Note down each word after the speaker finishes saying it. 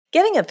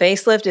Getting a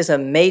facelift is a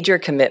major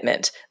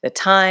commitment, the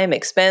time,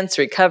 expense,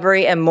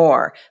 recovery, and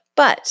more.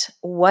 But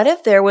what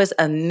if there was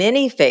a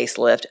mini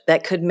facelift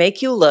that could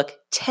make you look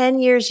 10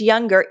 years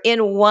younger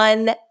in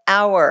 1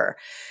 hour?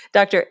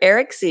 Dr.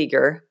 Eric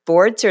Seeger,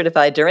 board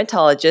certified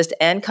dermatologist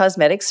and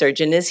cosmetic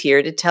surgeon, is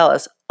here to tell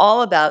us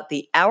all about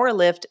the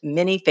Hourlift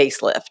mini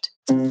facelift.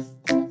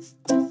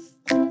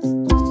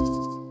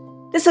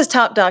 This is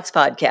Top Docs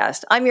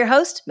Podcast. I'm your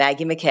host,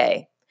 Maggie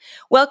McKay.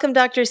 Welcome,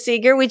 Dr.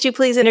 Seeger. Would you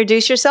please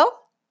introduce yourself?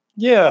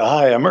 Yeah,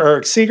 hi, I'm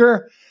Eric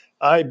Seeger.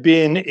 I've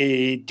been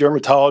a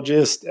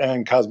dermatologist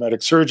and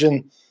cosmetic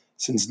surgeon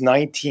since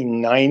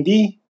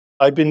 1990.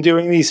 I've been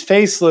doing these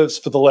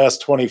facelifts for the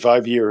last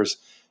 25 years,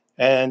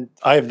 and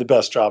I have the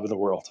best job in the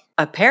world.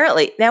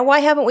 Apparently. Now, why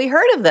haven't we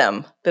heard of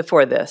them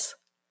before this?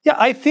 Yeah,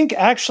 I think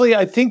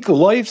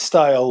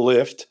Lifestyle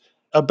Lift,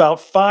 about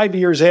 5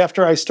 years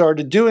after I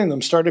started doing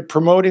them, started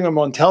promoting them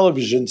on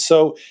television.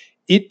 So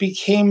it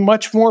became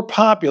much more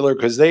popular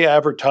because they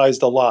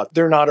advertised a lot.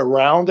 They're not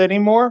around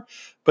anymore,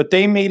 but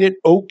they made it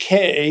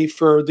okay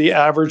for the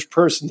average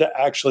person to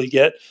actually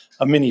get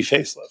a mini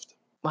facelift.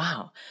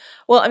 Wow.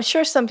 Well, I'm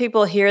sure some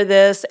people hear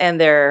this and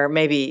they're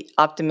maybe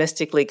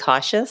optimistically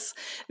cautious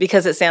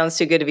because it sounds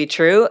too good to be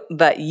true.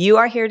 But you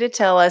are here to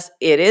tell us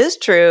it is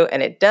true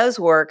and it does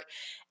work,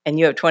 and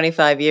you have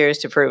 25 years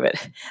to prove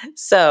it.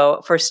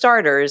 So, for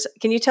starters,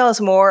 can you tell us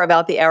more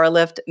about the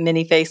Hourlift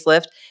mini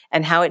facelift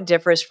and how it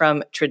differs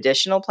from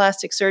traditional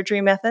plastic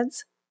surgery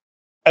methods?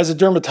 As a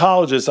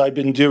dermatologist, I've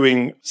been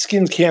doing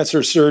skin cancer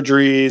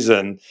surgeries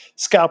and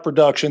scalp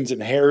reductions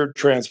and hair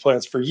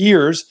transplants for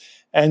years.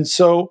 And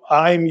so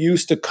I'm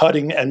used to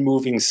cutting and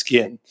moving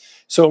skin.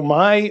 So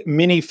my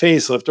mini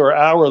facelift or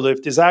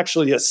Hourlift is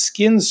actually a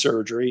skin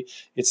surgery.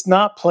 It's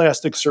not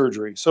plastic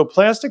surgery. So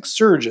plastic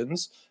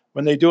surgeons,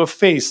 when they do a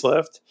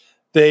facelift,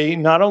 they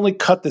not only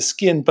cut the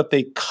skin, but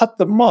they cut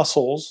the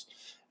muscles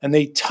and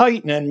they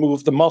tighten and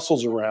move the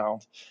muscles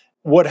around.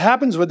 What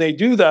happens when they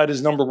do that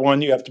is, number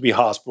one, you have to be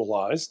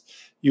hospitalized.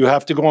 You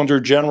have to go under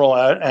general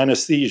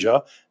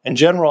anesthesia. And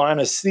general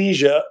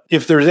anesthesia,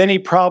 if there's any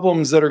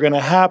problems that are going to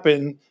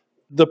happen,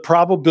 the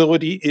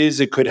probability is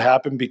it could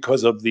happen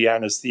because of the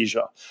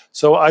anesthesia.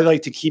 So I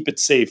like to keep it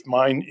safe.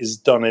 Mine is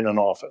done in an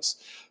office.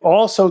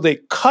 Also, they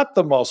cut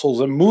the muscles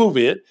and move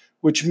it,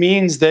 which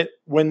means that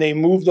when they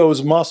move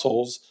those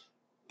muscles,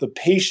 the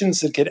patients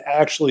that could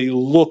actually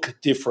look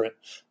different.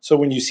 So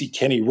when you see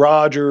Kenny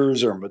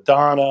Rogers or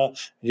Madonna,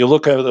 you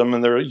look at them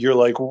and you're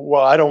like,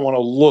 well, I don't want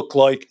to look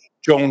like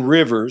Joan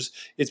Rivers.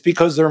 It's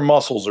because their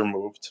muscles are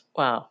moved.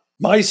 Wow.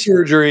 My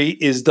surgery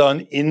is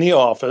done in the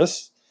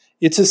office.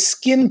 It's a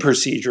skin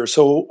procedure.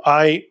 So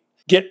I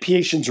get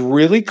patients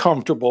really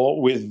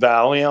comfortable with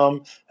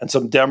Valium and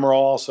some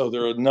Demerol, so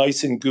they're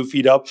nice and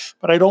goofied up,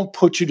 but I don't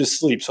put you to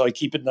sleep, so I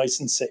keep it nice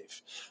and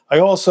safe. I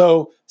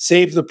also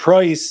save the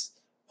price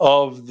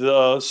of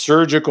the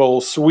surgical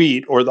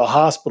suite or the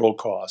hospital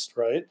cost,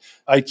 right?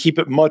 I keep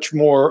it much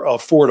more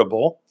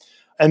affordable.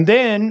 And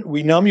then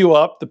we numb you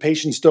up. The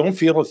patients don't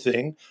feel a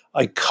thing.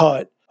 I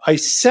cut. I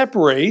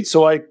separate,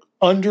 so I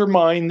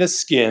undermine the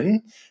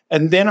skin.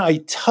 And then I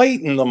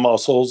tighten the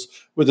muscles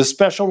with a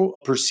special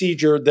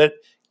procedure that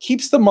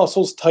keeps the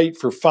muscles tight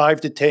for 5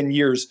 to 10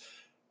 years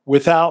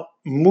without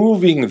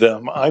moving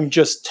them. I'm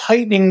just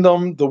tightening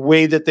them the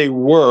way that they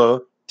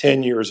were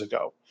 10 years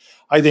ago.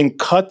 I then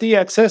cut the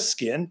excess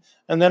skin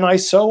and then I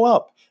sew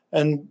up.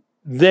 And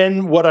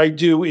then what I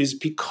do is,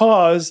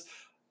 because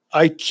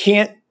I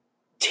can't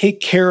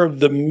take care of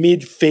the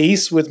mid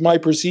face with my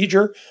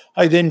procedure,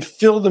 I then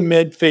fill the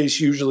mid face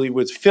usually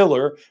with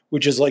filler,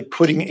 which is like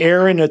putting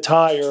air in a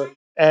tire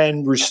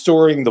and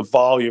restoring the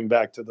volume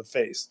back to the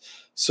face.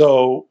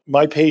 So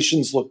my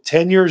patients look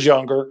 10 years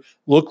younger,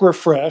 look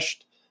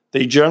refreshed.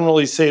 They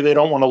generally say they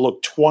don't want to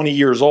look 20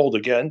 years old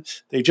again.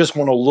 They just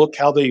want to look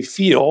how they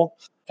feel.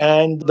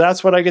 And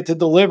that's what I get to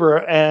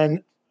deliver.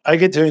 And I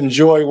get to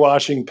enjoy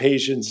watching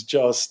patients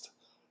just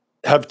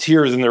have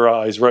tears in their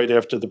eyes right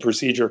after the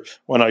procedure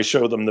when I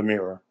show them the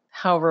mirror.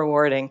 How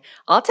rewarding.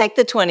 I'll take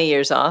the 20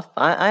 years off.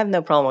 I have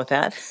no problem with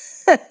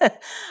that.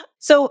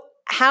 So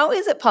how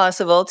is it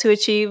possible to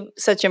achieve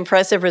such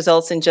impressive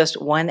results in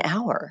just 1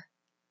 hour?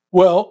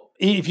 Well,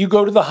 if you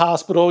go to the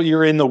hospital,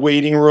 you're in the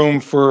waiting room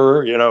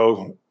for,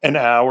 an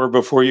hour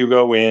before you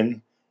go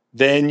in.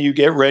 Then you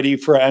get ready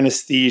for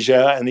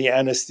anesthesia, and the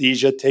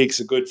anesthesia takes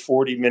a good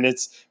 40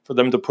 minutes for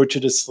them to put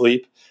you to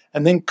sleep.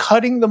 And then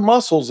cutting the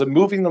muscles and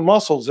moving the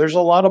muscles, there's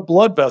a lot of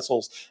blood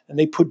vessels, and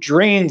they put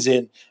drains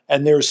in,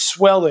 and there's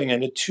swelling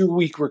and a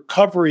 2-week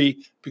recovery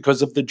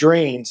because of the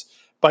drains.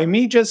 By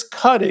me just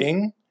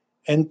cutting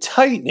and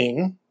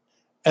tightening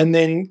and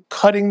then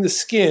cutting the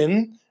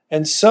skin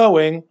and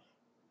sewing,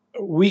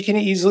 we can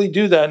easily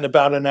do that in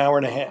about an hour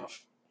and a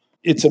half.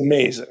 It's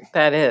amazing.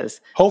 That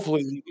is.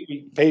 Hopefully,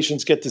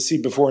 patients get to see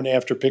before and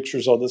after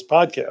pictures on this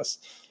podcast.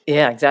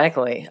 Yeah,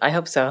 exactly. I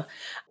hope so.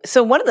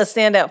 So one of the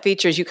standout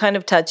features, you kind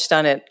of touched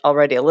on it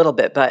already a little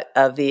bit, but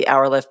of the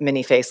Hourlift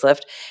mini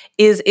facelift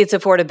is its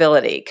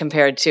affordability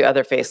compared to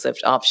other facelift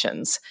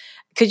options.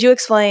 Could you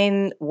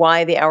explain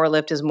why the hour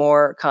lift is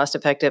more cost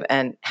effective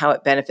and how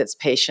it benefits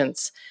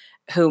patients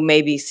who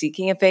may be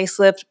seeking a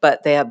facelift,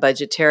 but they have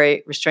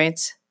budgetary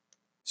restraints?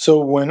 So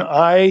when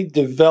I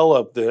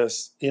developed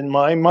this in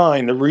my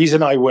mind, the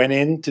reason I went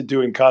into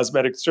doing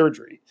cosmetic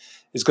surgery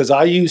is because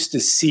I used to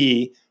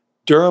see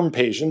derm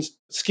patients,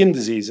 skin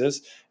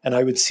diseases, and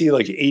I would see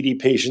like 80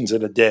 patients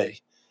in a day.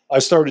 I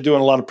started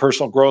doing a lot of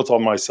personal growth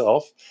on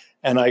myself,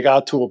 and I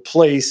got to a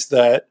place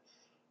that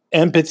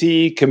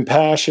empathy,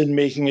 compassion,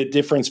 making a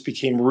difference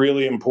became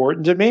really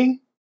important to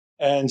me.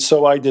 And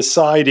so I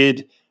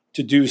decided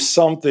to do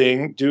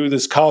something, do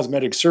this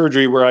cosmetic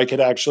surgery where I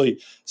could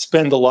actually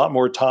spend a lot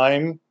more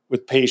time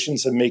with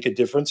patients and make a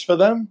difference for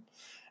them.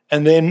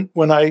 And then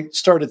when I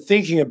started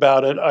thinking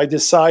about it, I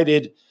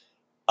decided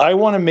I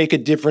want to make a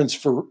difference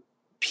for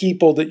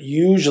people that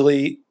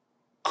usually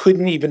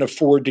couldn't even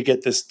afford to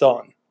get this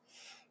done.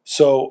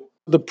 So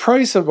the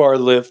price of our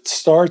lift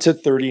starts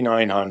at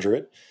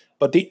 3,900,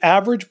 but the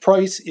average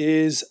price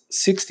is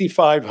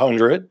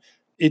 6,500.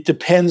 It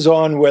depends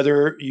on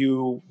whether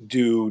you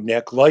do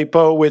neck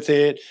lipo with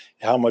it,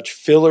 how much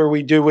filler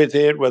we do with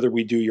it, whether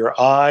we do your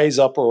eyes,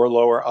 upper or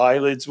lower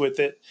eyelids with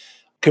it.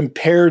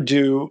 Compared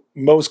to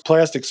most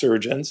plastic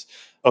surgeons,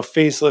 a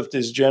facelift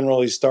is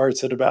generally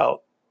starts at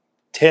about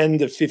 10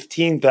 to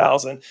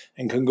 15,000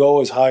 and can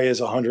go as high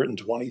as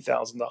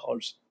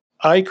 $120,000.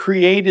 I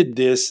created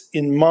this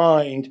in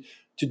mind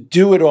to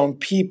do it on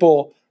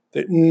people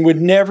that would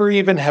never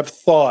even have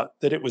thought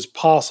that it was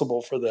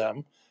possible for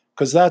them,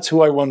 because that's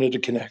who I wanted to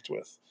connect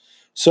with.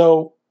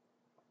 So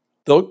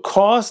the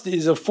cost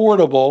is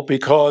affordable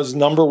because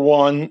number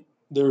one,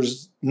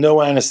 there's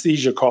no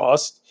anesthesia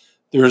cost,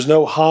 there's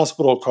no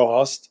hospital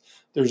cost,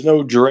 there's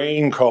no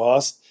drain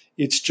cost.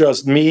 It's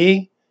just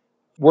me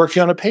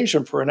working on a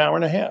patient for an hour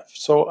and a half.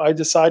 So I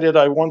decided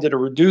I wanted to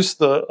reduce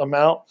the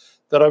amount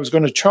that I was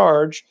going to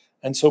charge.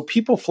 And so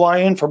people fly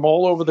in from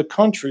all over the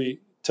country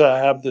to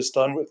have this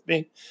done with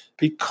me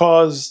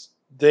because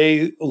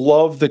they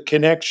love the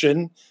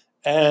connection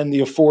and the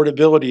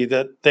affordability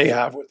that they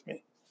have with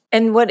me.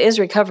 And what is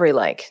recovery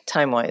like,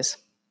 time wise?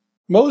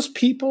 Most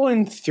people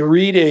in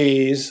 3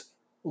 days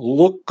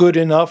look good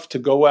enough to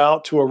go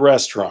out to a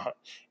restaurant.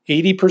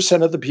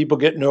 80% of the people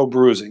get no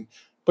bruising.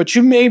 But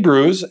you may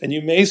bruise and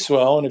you may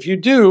swell. And if you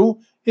do,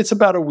 it's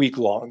about a week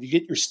long. You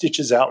get your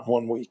stitches out in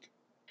 1 week.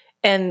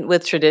 And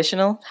with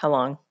traditional, how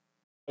long?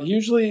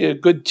 Usually a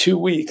good 2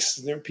 weeks.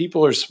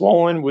 People are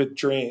swollen with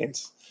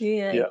drains.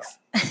 Yeah.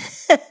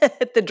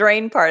 Yikes. The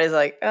drain part is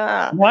like,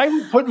 ah. I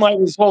would put my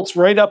results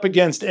right up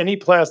against any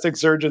plastic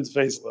surgeon's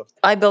facelift.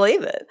 I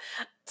believe it.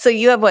 So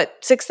you have what,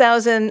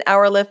 6,000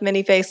 hour lift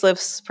mini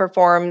facelifts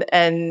performed,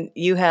 and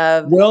you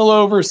have, Well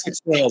over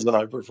 6,000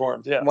 I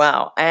performed, yes.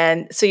 wow.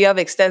 And so you have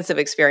extensive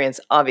experience,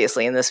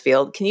 obviously, in this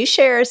field. Can you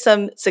share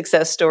some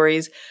success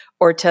stories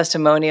or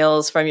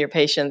testimonials from your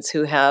patients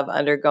who have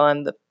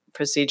undergone the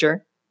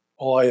procedure?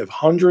 Well, I have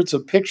hundreds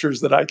of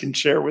pictures that I can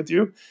share with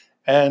you.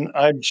 And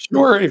I'm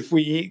sure if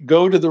we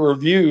go to the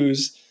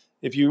reviews,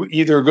 if you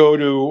either go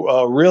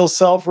to Real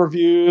Self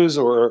reviews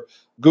or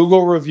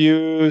Google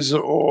reviews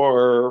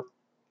or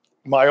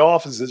my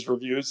office's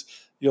reviews,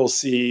 you'll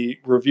see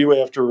review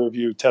after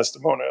review,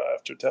 testimonial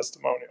after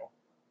testimonial.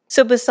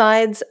 So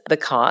besides the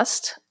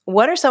cost,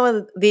 what are some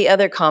of the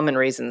other common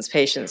reasons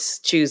patients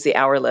choose the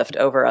hour lift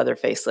over other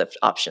facelift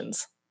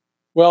options?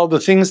 Well, the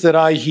things that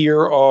I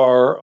hear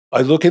are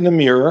I look in the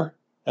mirror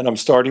and I'm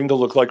starting to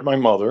look like my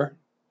mother.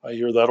 I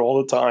hear that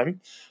all the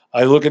time.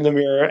 I look in the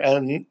mirror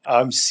and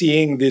I'm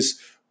seeing this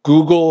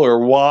Google or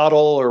waddle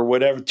or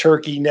whatever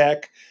turkey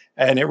neck,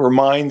 and it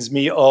reminds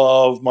me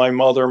of my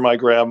mother, my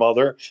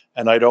grandmother,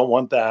 and I don't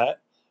want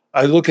that.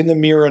 I look in the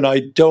mirror and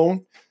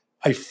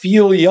I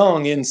feel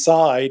young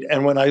inside,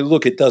 and when I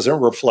look, it doesn't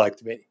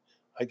reflect me.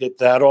 I get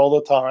that all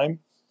the time.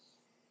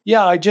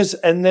 Yeah,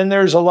 and then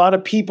there's a lot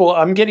of people.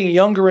 I'm getting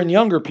younger and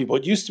younger people.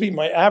 It used to be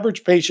my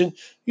average patient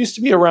used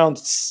to be around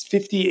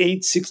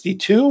 58,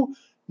 62.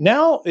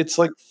 Now it's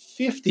like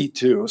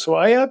 52. So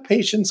I have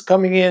patients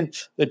coming in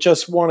that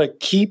just want to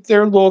keep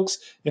their looks.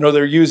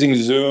 They're using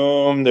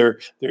Zoom, they're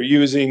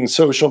using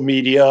social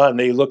media, and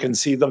they look and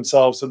see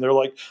themselves and they're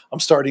like, I'm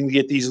starting to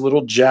get these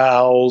little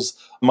jowls.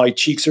 My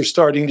cheeks are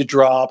starting to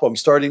drop. I'm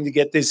starting to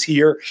get this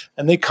here.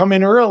 And they come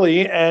in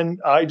early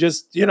and I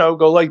just,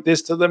 go like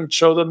this to them,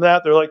 show them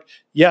that. They're like,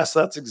 yes,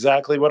 that's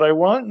exactly what I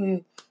want.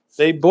 And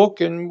they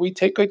book and we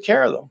take good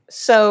care of them.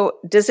 So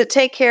does it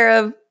take care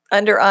of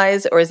under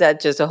eyes, or is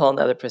that just a whole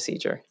nother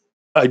procedure?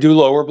 I do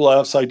lower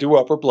bluffs. I do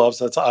upper bluffs.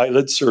 That's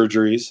eyelid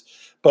surgeries.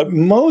 But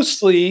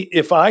mostly,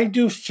 if I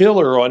do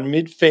filler on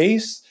mid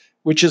face,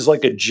 which is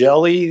like a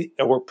jelly,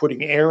 and we're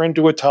putting air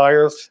into a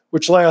tire,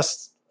 which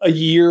lasts a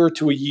year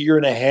to a year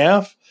and a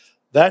half,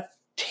 that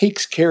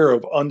takes care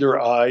of under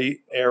eye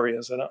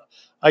areas. And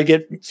I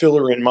get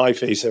filler in my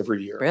face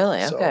every year.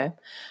 Really? So. Okay.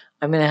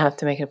 I'm going to have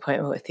to make an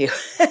appointment with you.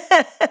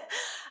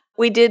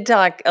 We did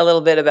talk a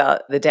little bit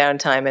about the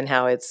downtime and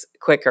how it's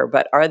quicker,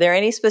 but are there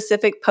any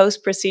specific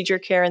post-procedure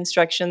care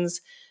instructions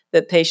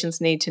that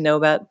patients need to know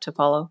about to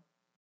follow?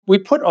 We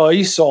put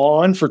ice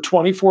on for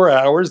 24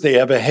 hours. They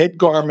have a head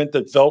garment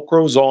that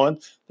Velcros on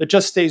that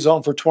just stays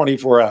on for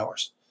 24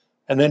 hours.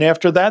 And then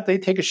after that, they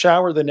take a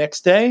shower the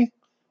next day.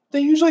 They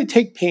usually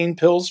take pain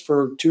pills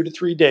for 2 to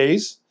 3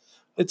 days.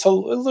 It's a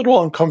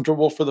little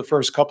uncomfortable for the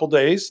first couple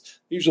days.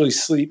 They usually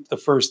sleep the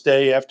first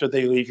day after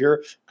they leave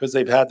here because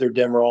they've had their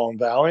Demerol and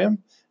Valium.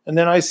 And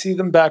then I see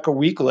them back a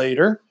week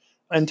later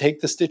and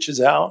take the stitches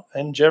out.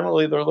 And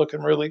generally, they're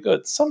looking really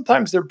good.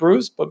 Sometimes they're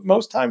bruised, but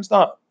most times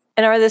not.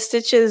 And are the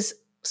stitches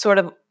sort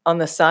of on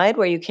the side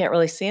where you can't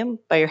really see them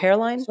by your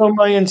hairline? So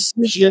my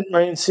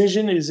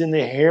incision is in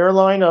the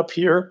hairline up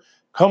here,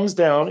 comes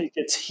down, it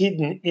gets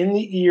hidden in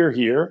the ear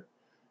here.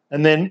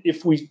 And then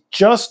if we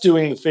just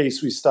doing the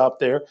face, we stop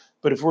there.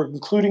 But if we're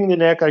including the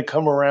neck, I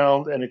come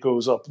around and it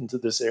goes up into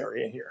this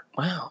area here.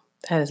 Wow,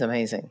 that is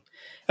amazing.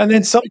 And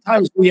then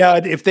sometimes we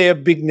add, if they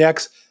have big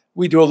necks,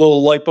 we do a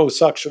little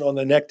liposuction on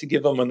the neck to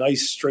give them a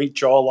nice straight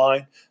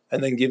jawline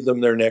and then give them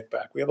their neck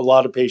back. We have a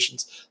lot of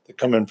patients that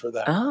come in for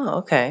that. Oh,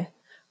 okay.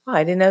 Well,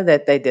 I didn't know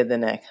that they did the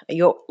neck.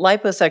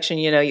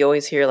 Liposuction, you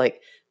always hear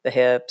like the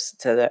hips,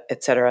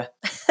 et cetera.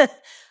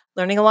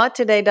 Learning a lot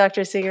today,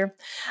 Dr. Seeger.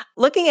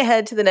 Looking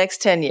ahead to the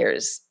next 10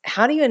 years,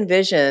 how do you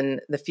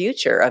envision the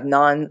future of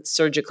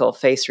non-surgical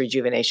face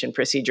rejuvenation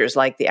procedures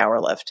like the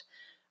Hourlift?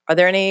 Are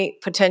there any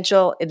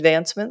potential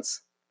advancements?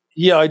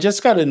 Yeah, I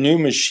just got a new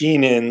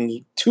machine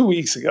in 2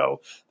 weeks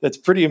ago that's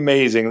pretty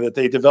amazing that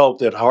they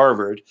developed at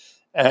Harvard.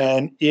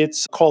 And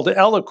it's called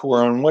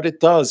Eloquor. And what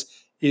it does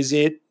is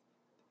it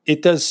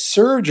does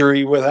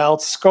surgery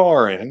without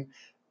scarring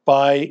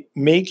by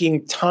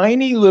making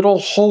tiny little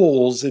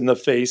holes in the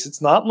face.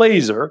 It's not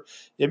laser.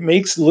 It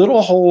makes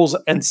little holes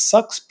and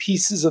sucks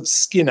pieces of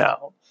skin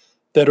out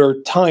that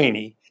are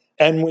tiny.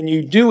 And when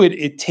you do it,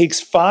 it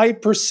takes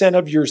 5%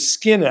 of your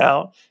skin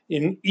out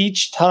in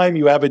each time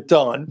you have it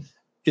done.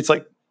 It's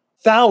like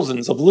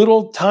thousands of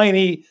little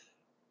tiny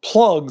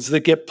plugs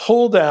that get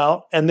pulled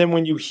out. And then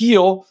when you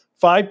heal,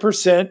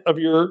 5% of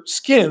your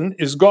skin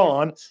is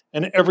gone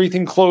and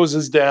everything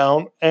closes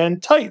down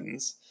and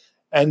tightens.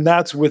 And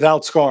that's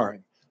without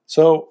scarring.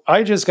 So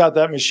I just got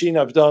that machine.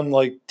 I've done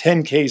like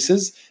 10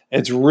 cases.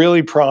 It's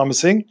really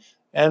promising.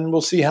 And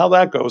we'll see how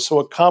that goes. So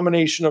a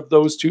combination of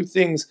those two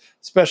things,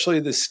 especially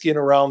the skin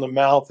around the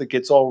mouth that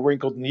gets all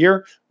wrinkled in the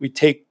ear, we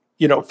take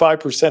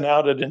 5%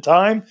 out at a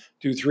time,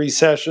 do 3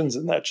 sessions,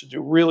 and that should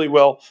do really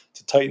well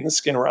to tighten the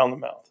skin around the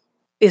mouth.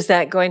 Is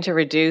that going to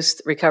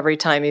reduce recovery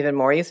time even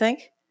more, you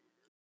think?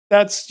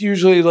 That's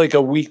usually like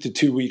a week to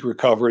 2 week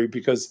recovery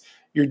because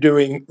you're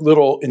doing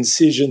little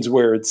incisions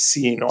where it's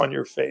seen on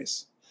your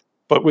face.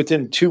 But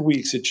within 2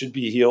 weeks, it should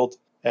be healed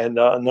and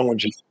no one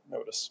should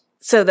notice.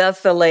 So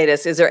that's the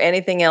latest. Is there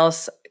anything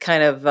else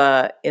kind of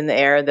in the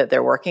air that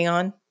they're working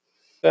on?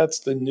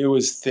 That's the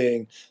newest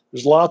thing.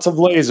 There's lots of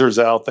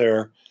lasers out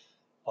there.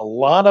 A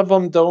lot of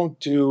them don't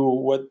do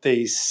what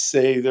they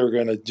say they're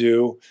going to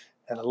do.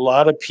 And a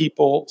lot of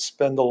people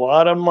spend a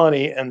lot of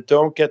money and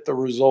don't get the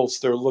results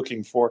they're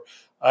looking for.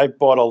 I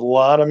bought a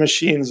lot of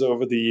machines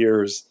over the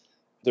years.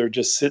 They're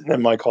just sitting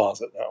in my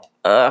closet now.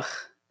 Ugh,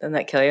 doesn't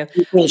that kill you?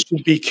 People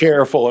should be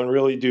careful and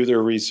really do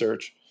their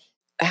research.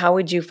 How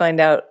would you find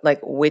out like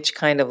which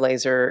kind of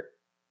laser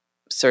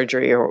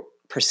surgery or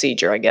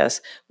procedure, I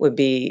guess, would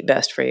be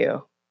best for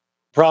you?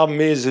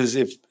 Problem is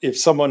if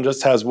someone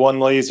just has one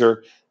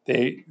laser,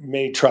 they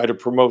may try to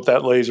promote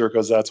that laser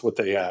because that's what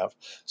they have.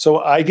 So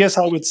I guess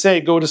I would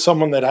say go to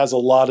someone that has a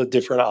lot of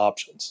different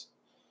options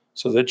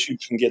so that you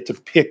can get to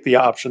pick the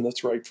option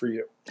that's right for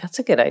you. That's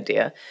a good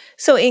idea.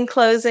 So in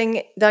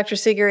closing, Dr.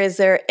 Seeger, is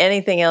there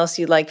anything else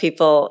you'd like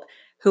people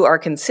who are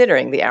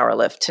considering the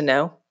Hourlift to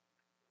know?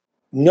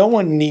 No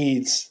one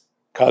needs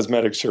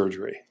cosmetic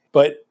surgery,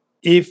 but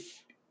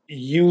if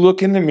you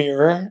look in the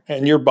mirror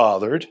and you're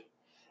bothered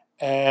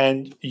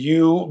and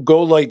you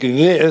go like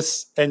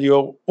this and you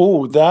go,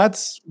 oh,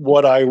 that's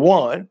what I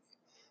want,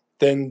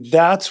 then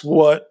that's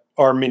what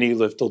our mini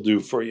lift will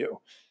do for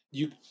you.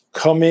 You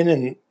come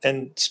in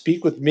and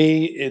speak with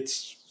me.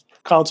 It's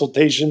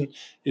consultation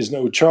is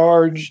no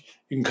charge.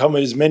 You can come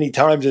as many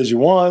times as you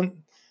want.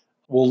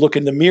 We'll look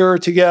in the mirror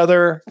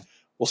together.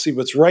 We'll see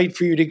what's right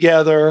for you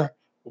together.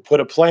 We'll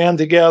put a plan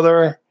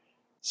together.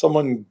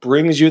 Someone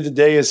brings you the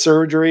day of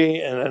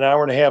surgery, and an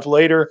hour and a half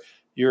later,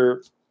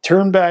 you're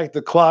turned back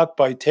the clock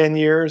by 10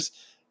 years.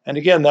 And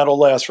again, that'll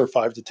last for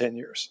 5 to 10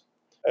 years.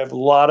 I have a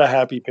lot of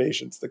happy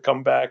patients that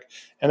come back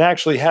and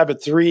actually have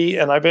it 3.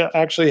 And I've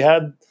actually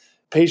had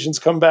patients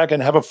come back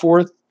and have a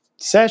 4th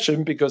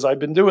session because I've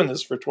been doing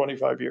this for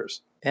 25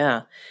 years.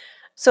 Yeah.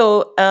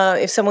 So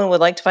if someone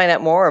would like to find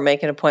out more or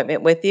make an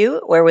appointment with you,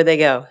 where would they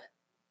go?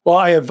 Well,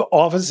 I have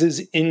offices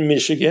in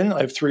Michigan.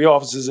 I have 3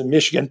 offices in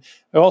Michigan.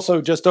 I also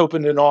just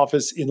opened an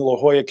office in La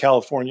Jolla,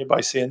 California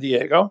by San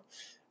Diego.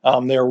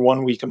 They're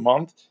 1 week a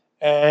month.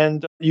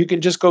 And you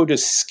can just go to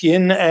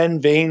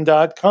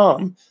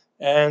skinandvein.com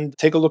and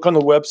take a look on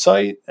the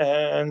website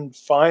and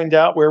find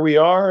out where we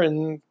are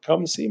and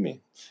come see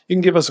me. You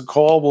can give us a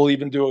call. We'll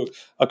even do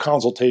a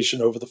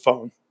consultation over the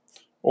phone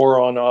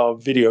or on a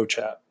video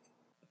chat.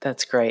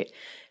 That's great.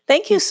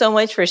 Thank you so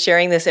much for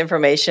sharing this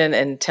information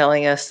and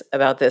telling us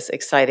about this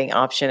exciting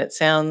option. It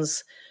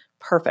sounds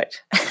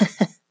perfect.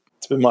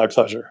 It's been my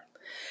pleasure.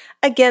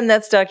 Again,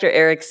 that's Dr.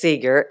 Eric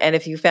Seeger. And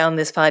if you found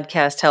this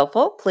podcast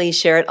helpful, please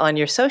share it on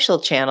your social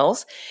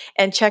channels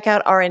and check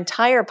out our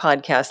entire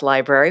podcast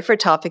library for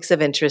topics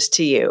of interest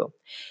to you.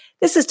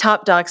 This is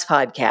Top Docs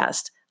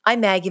Podcast.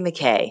 I'm Maggie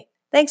McKay.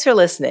 Thanks for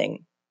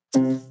listening.